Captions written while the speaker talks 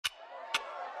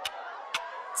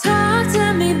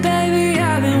to me, baby,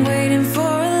 I've been waiting for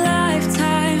a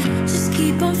lifetime. Just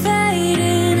keep on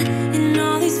fading in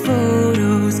all these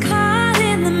photos, caught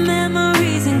in the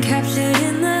memories and captured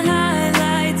in the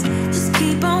highlights. Just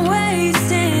keep on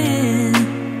wasting.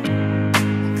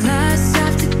 Glass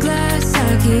after glass,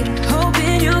 I keep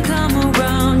hoping you'll come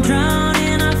around, drown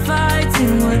in our fights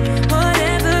and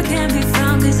whatever can be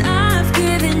found. 'Cause I've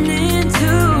given in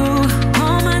to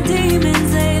all my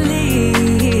demons lately.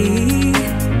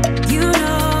 You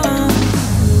know,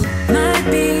 might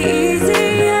be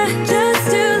easier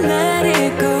just to let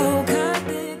it go.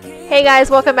 Hey guys,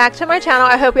 welcome back to my channel.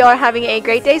 I hope you all are having a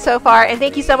great day so far, and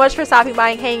thank you so much for stopping by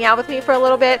and hanging out with me for a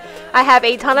little bit. I have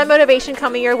a ton of motivation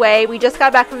coming your way. We just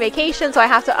got back from vacation, so I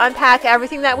have to unpack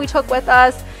everything that we took with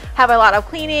us, have a lot of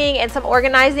cleaning and some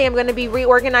organizing. I'm going to be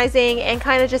reorganizing and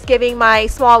kind of just giving my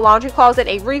small laundry closet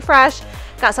a refresh.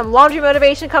 Got some laundry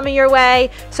motivation coming your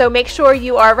way, so make sure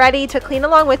you are ready to clean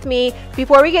along with me.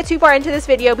 Before we get too far into this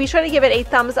video, be sure to give it a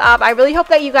thumbs up. I really hope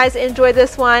that you guys enjoyed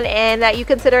this one and that you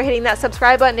consider hitting that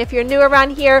subscribe button if you're new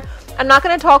around here. I'm not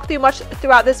going to talk too much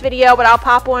throughout this video, but I'll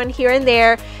pop one here and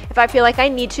there if I feel like I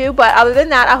need to. But other than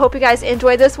that, I hope you guys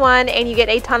enjoyed this one and you get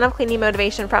a ton of cleaning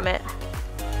motivation from it.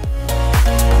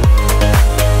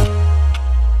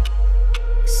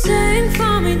 Sing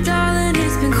for me, darling,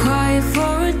 it's been quiet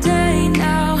for a day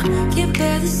now. Can't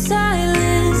bear the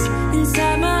silence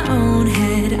inside my own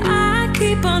head. I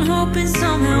keep on hoping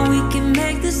somehow we can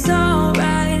make this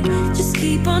alright. Just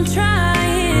keep on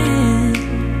trying.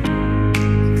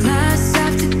 Glass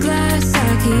after glass,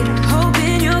 I keep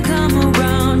hoping you'll come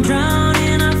around, drown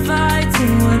in our fights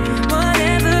and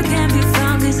whatever can be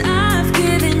found. 'Cause I've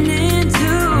given in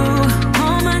to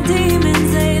all my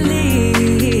demons lately.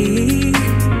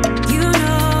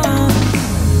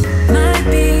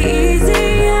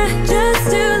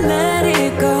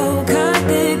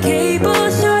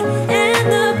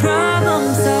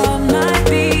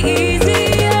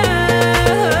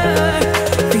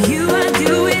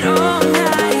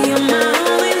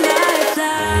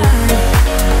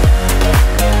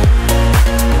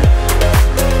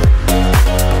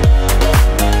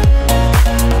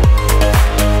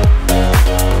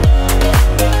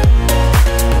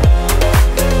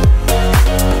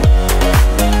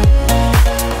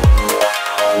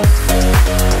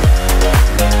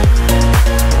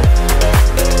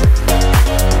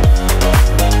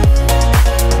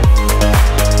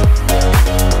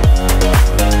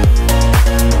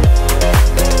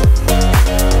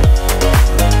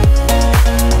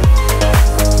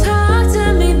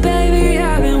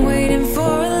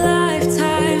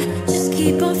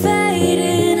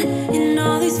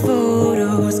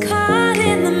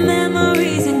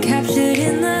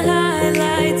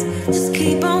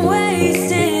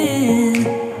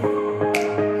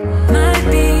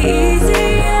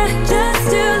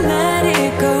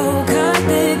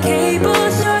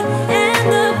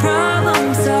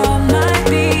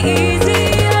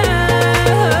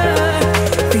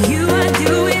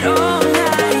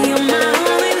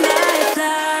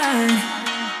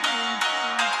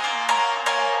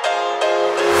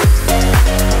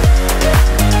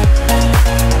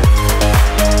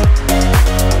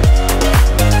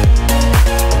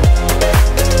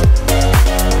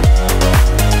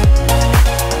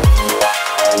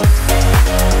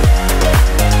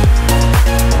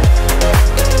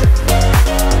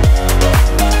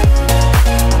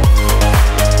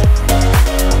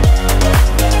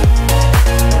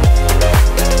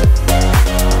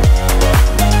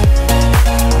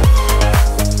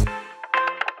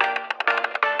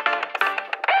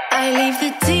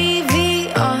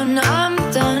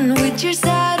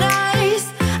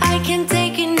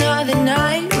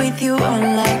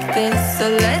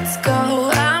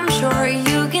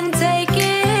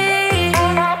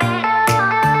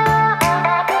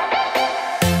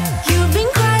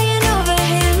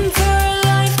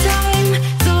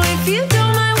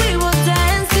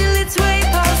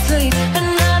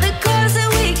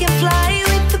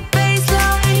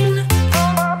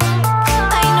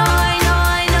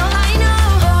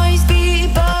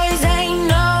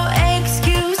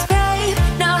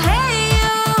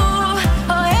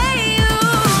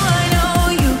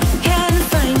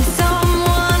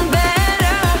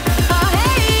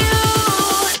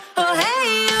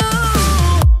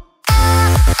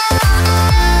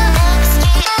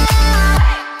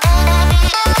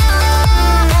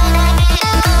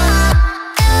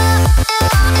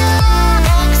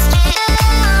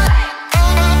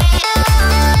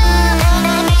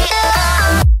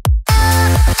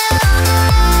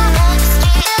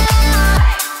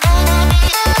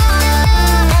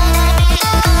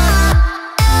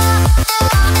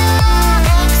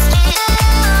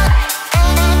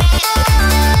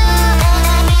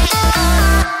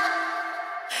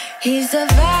 He's a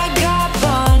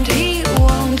vagabond, he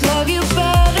won't love you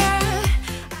better.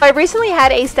 I recently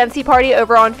had a Scentsy party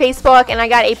over on Facebook, and I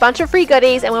got a bunch of free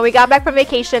goodies, and when we got back from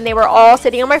vacation they were all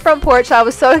sitting on my front porch, so I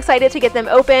was so excited to get them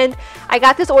opened. I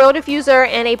got this oil diffuser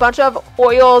and a bunch of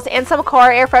oils and some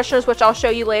car air fresheners, which I'll show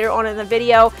you later on in the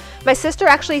video. My sister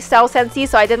actually sells Scentsy,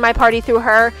 so I did my party through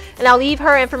her, and I'll leave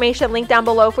her information linked down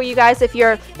below for you guys if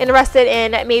you're interested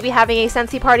in maybe having a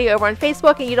Scentsy party over on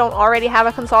Facebook and you don't already have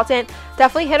a consultant.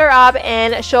 Definitely hit her up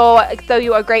and she'll throw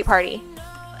you a great party.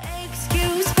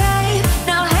 Excuse babe,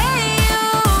 now hey you,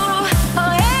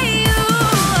 oh hey you,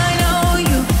 I know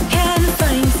you can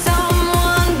find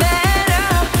someone better.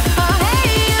 Oh hey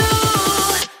you,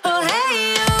 oh hey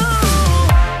you.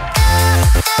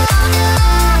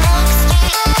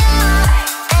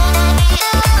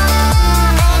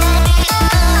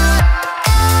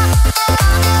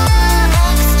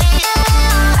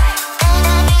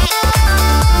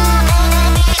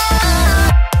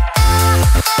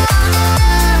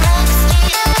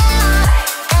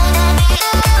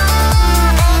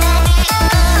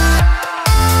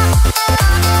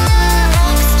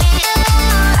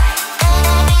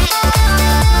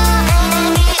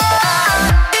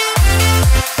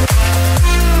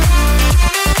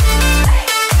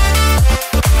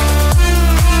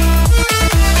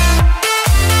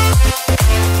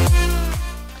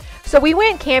 So we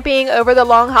went camping over the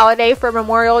long holiday for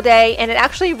Memorial Day, and it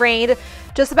actually rained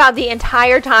just about the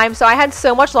entire time, so I had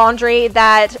so much laundry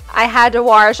that I had to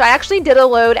wash. I actually did a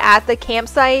load at the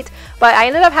campsite, but I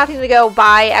ended up having to go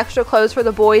buy extra clothes for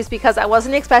the boys because I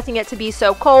wasn't expecting it to be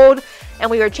so cold,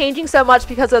 and we were changing so much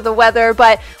because of the weather,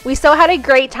 but we still had a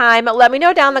great time. Let me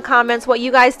know down in the comments what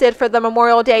you guys did for the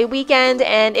Memorial Day weekend,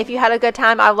 and if you had a good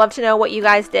time, I'd love to know what you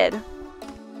guys did.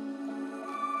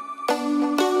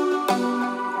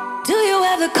 Do you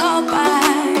ever call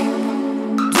back?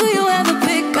 Do you ever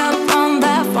pick up on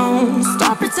that phone?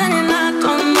 Stop pretending I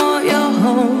don't know you're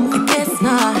home. I guess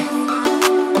not.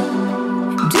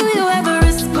 Do you ever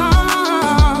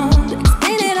respond?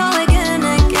 Explain it all again,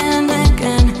 again,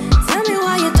 again. Tell me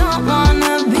why you don't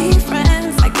wanna be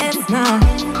friends. I guess not.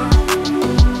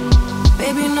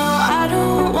 Baby, no, I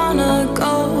don't wanna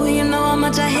go. You know how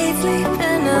much I hate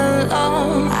sleeping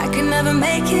alone. I can never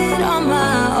make it on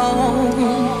my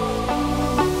own.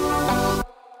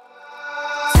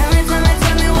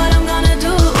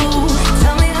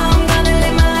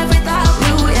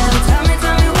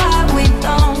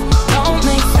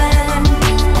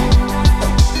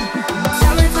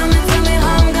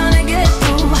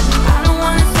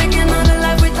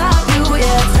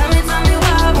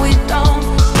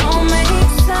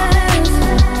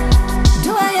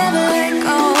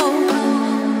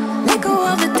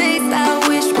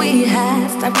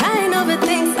 Stop crying over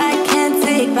things I can't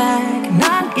take back,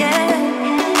 not yet.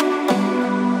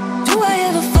 Do I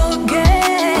ever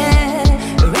forget?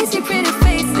 Erase your pretty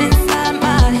face inside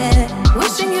my head,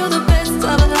 wishing you the best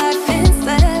of life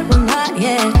instead. Well, not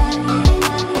yet.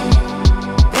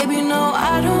 Baby, no,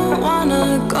 I don't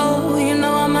wanna go. You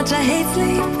know how much I hate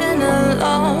sleeping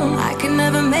alone. I can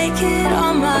never make it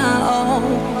on my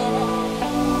own.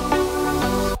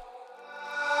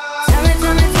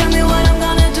 Tell me what I'm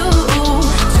gonna do.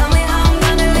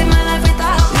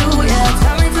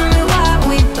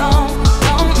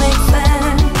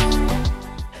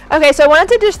 Okay, so I wanted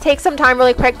to just take some time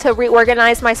really quick to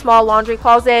reorganize my small laundry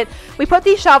closet. We put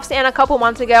these shelves in a couple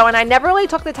months ago, and I never really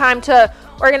took the time to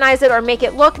organize it or make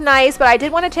it look nice, but I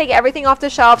did want to take everything off the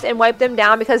shelves and wipe them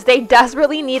down because they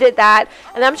desperately needed that.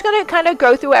 And I'm just going to kind of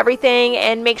go through everything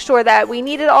and make sure that we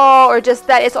need it all, or just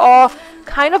that it's all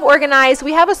kind of organized.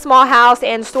 We have a small house,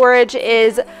 and storage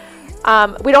is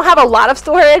we don't have a lot of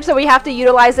storage, so we have to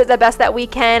utilize it the best that we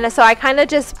can. So I kind of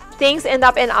just, things end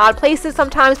up in odd places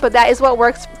sometimes, but that is what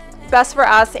works best for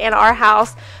us and our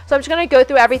house. So I'm just going to go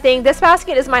through everything. This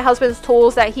basket is my husband's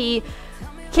tools that he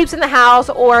keeps in the house,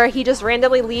 or he just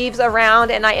randomly leaves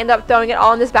around, and I end up throwing it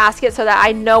all in this basket so that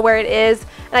I know where it is.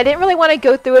 And I didn't really want to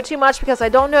go through it too much because I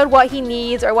don't know what he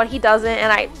needs or what he doesn't, and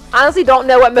I honestly don't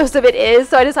know what most of it is,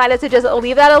 so I decided to just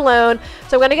leave that alone.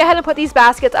 So I'm going to go ahead and put these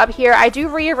baskets up here. I do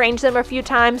rearrange them a few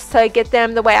times to get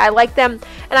them the way I like them,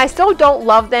 and I still don't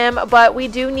love them, but we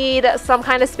do need some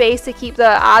kind of space to keep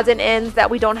the odds and ends that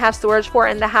we don't have storage for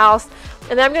in the house.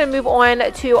 And then I'm going to move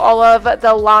on to all of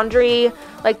the laundry,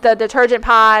 like the detergent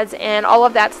pods and all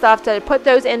of that stuff, to put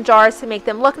those in jars to make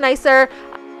them look nicer.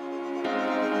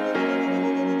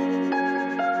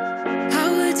 I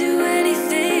would do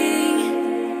anything.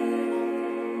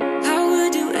 I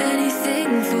would do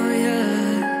anything for you.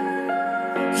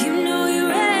 You know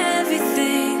you're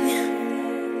everything.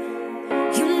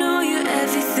 You know you're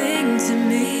everything to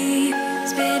me.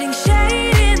 Spitting shade.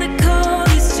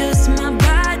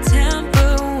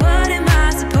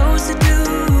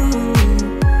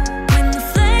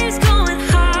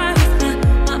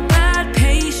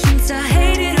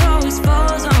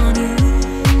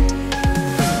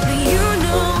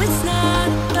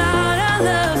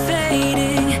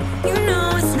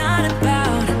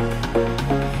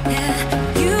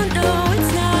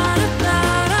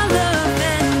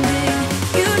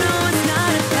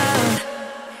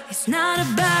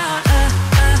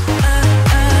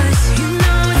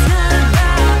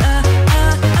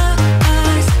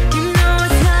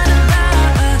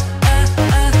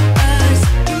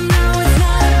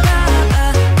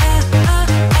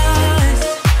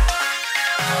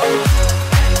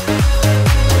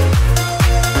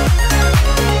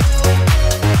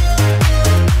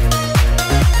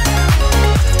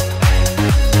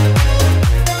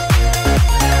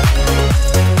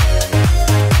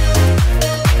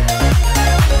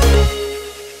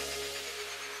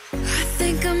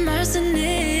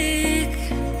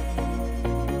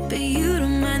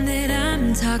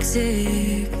 I'm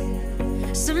toxic.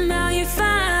 Somehow you're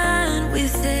fine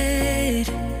with it,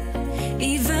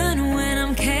 even when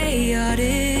I'm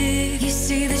chaotic. You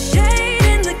see the shade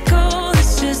in the cold,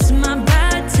 it's just my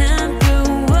bad temper.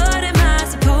 What am I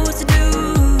supposed to do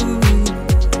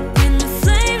when the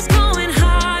flames going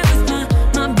high with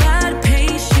my bad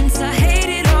patience? I hate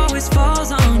it always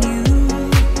falls on you.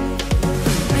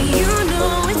 But you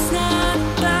know it's not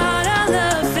about our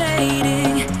love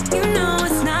fading. You know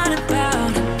it's not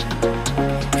about,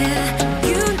 yeah.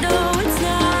 You know it's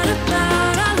not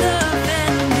about our love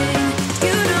ending.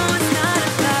 You know it's not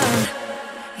about,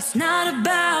 it's not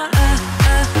about us.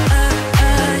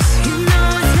 You know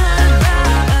it's not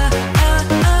about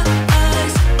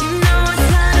us. You know it's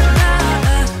not about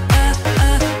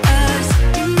us.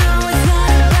 You know it's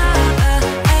not about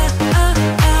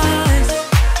us.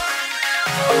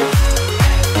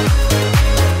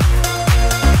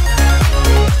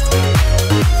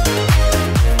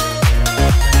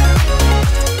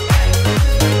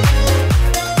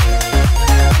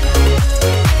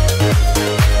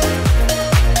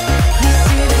 You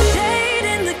see the shade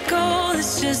in the cold,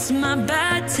 it's just my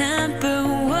bad temper.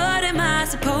 What am I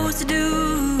supposed to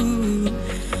do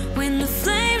when the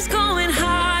flames going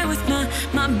high with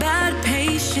my bad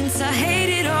patience? I hate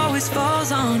it always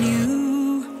falls on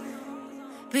you.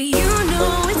 But you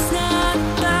know it's not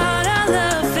about our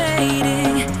love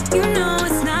fading. You know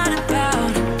it's not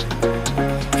about,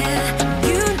 yeah.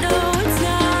 You know it's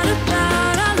not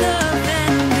about our love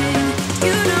ending.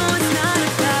 You know it's not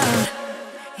about,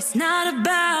 it's not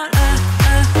about us.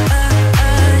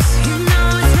 You know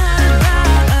it's not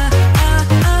about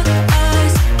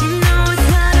us. You know it's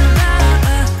not about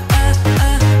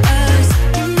us.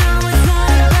 You know it's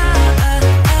not about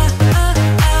us.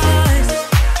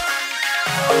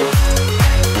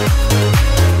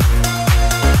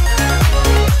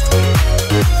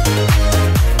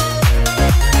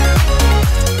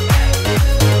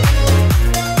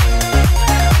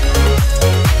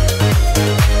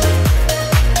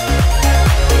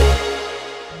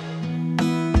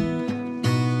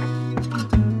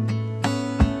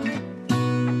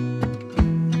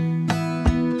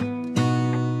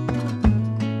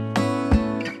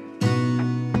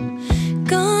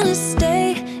 Gonna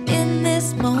stay in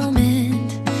this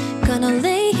moment. Gonna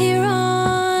lay here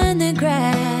on the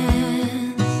grass.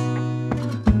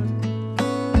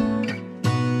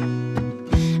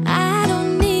 I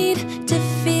don't need to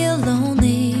feel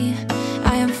lonely.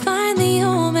 I am finally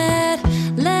home at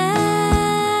last.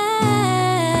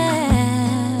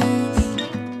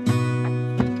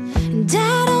 And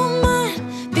I don't mind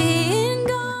being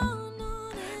gone.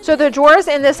 So the drawers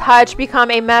in this hutch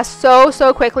become a mess so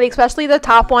quickly, especially the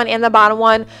top one and the bottom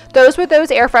one. Those were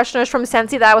those air fresheners from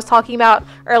Scentsy that I was talking about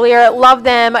earlier. Love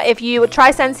them. If you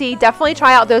try Scentsy, definitely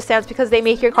try out those scents because they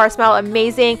make your car smell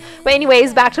amazing. But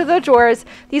anyways, back to the drawers.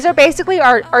 These are basically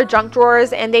our junk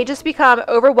drawers, and they just become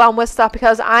overwhelmed with stuff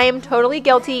because I am totally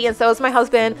guilty, and so is my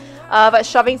husband, of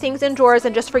shoving things in drawers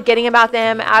and just forgetting about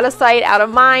them, out of sight, out of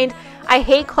mind. I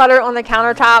hate clutter on the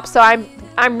countertop, so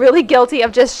I'm really guilty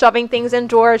of just shoving things in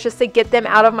drawers just to get them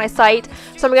out of my sight.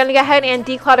 So I'm going to go ahead and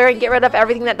declutter and get rid of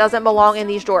everything that doesn't belong in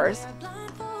these drawers.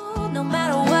 No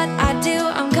matter what I do,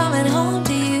 I'm coming home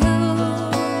to you.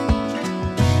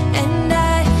 And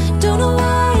I don't know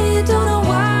why, don't know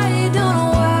why, don't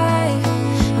know why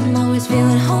I'm always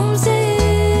feeling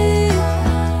homesick.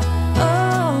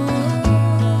 Oh,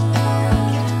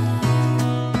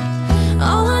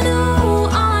 all I know,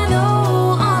 all I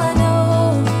know, all I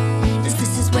know is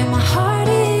this is where my heart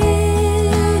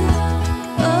is.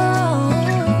 Oh,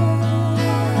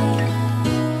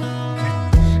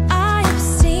 I have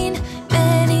seen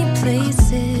many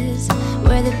places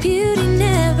where the beauty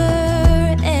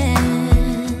never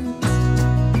ends.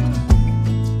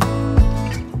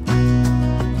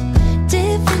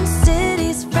 Different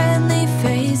cities, friendly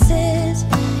faces,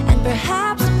 and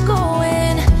perhaps I'm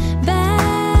going back.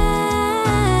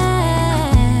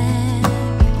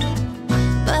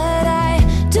 But I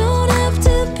don't have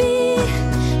to be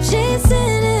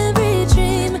chasing every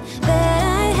dream that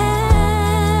I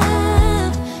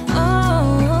have.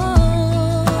 Oh, no.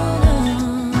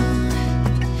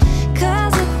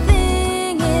 'Cause the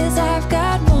thing is, I've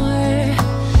got more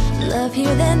love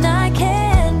here than I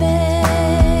can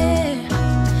bear.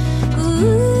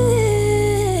 Ooh.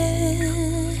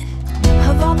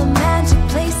 Of all the magic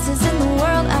places in the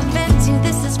world I've been to,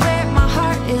 this is where my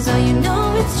heart is. Oh, you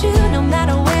know it's true. No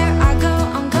matter where I go,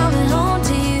 I'm coming home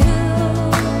to you.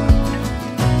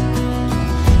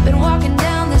 Been walking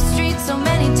down the street so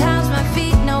many times, my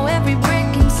feet know every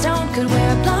brick and stone. Could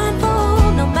wear a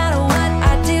blindfold. No matter what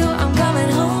I do, I'm coming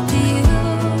home to you.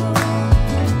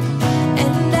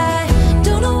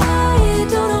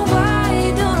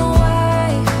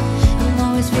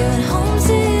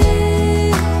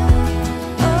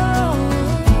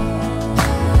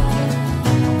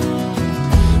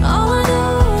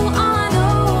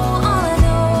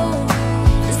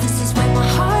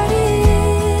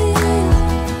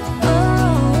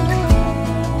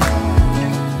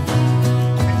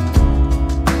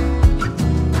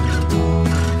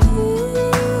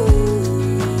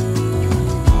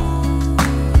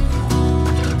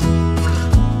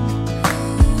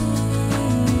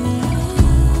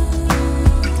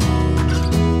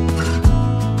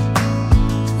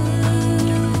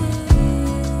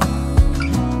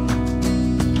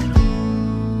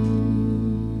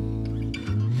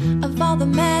 the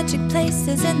magic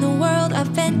places in the world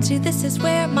I've been to. This is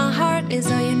where my heart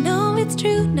is. Oh, you know it's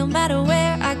true. No matter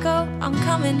where I go, I'm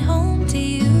coming home to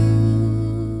you.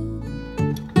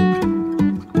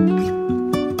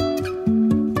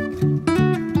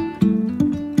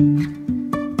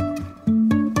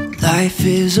 Life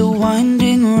is a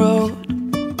winding road,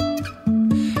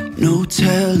 no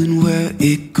telling where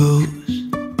it goes.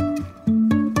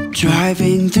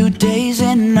 Driving through days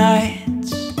and nights,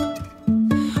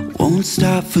 won't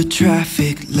stop for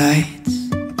traffic lights.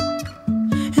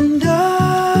 And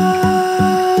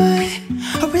I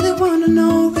really wanna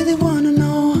know,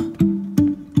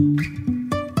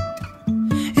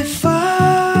 if I'll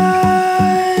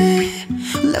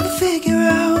ever figure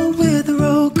out where the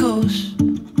road goes.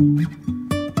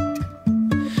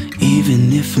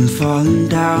 Even if I'm falling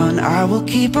down, I will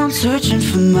keep on searching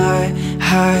for my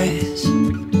highs.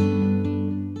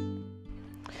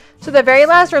 So the very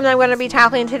last room that I'm going to be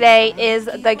tackling today is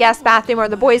the guest bathroom, or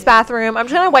the boys' bathroom. I'm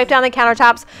just going to wipe down the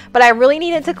countertops, but I really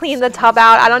needed to clean the tub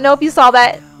out. I don't know if you saw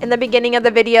that in the beginning of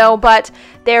the video, but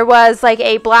there was like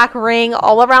a black ring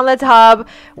all around the tub.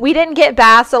 We didn't get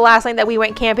baths the last night that we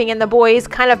went camping, and the boys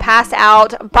kind of passed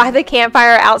out by the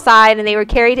campfire outside, and they were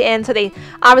carried in, so they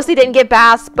obviously didn't get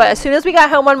baths. But as soon as we got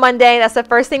home on Monday, that's the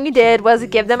first thing we did, was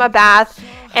give them a bath.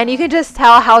 And you can just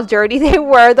tell how dirty they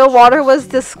were. The water was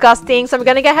disgusting. So I'm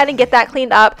going to go ahead and get that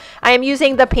cleaned up. I am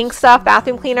using the Pink Stuff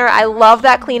bathroom cleaner. I love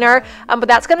that cleaner. But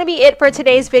that's going to be it for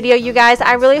today's video, you guys.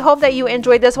 I really hope that you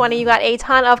enjoyed this one and you got a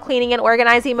ton of cleaning and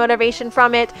organizing motivation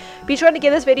from it. Be sure to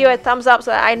give this video a thumbs up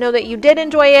so that I know that you did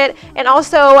enjoy it. And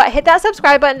also hit that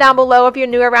subscribe button down below if you're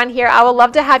new around here. I would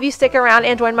love to have you stick around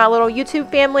and join my little YouTube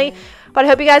family. But I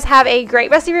hope you guys have a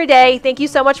great rest of your day. Thank you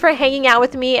so much for hanging out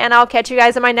with me, and I'll catch you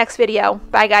guys in my next video.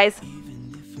 Bye, guys.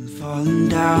 Even if I'm falling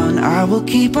down, I will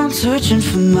keep on searching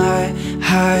for my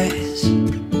highs.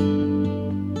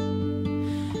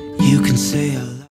 You can say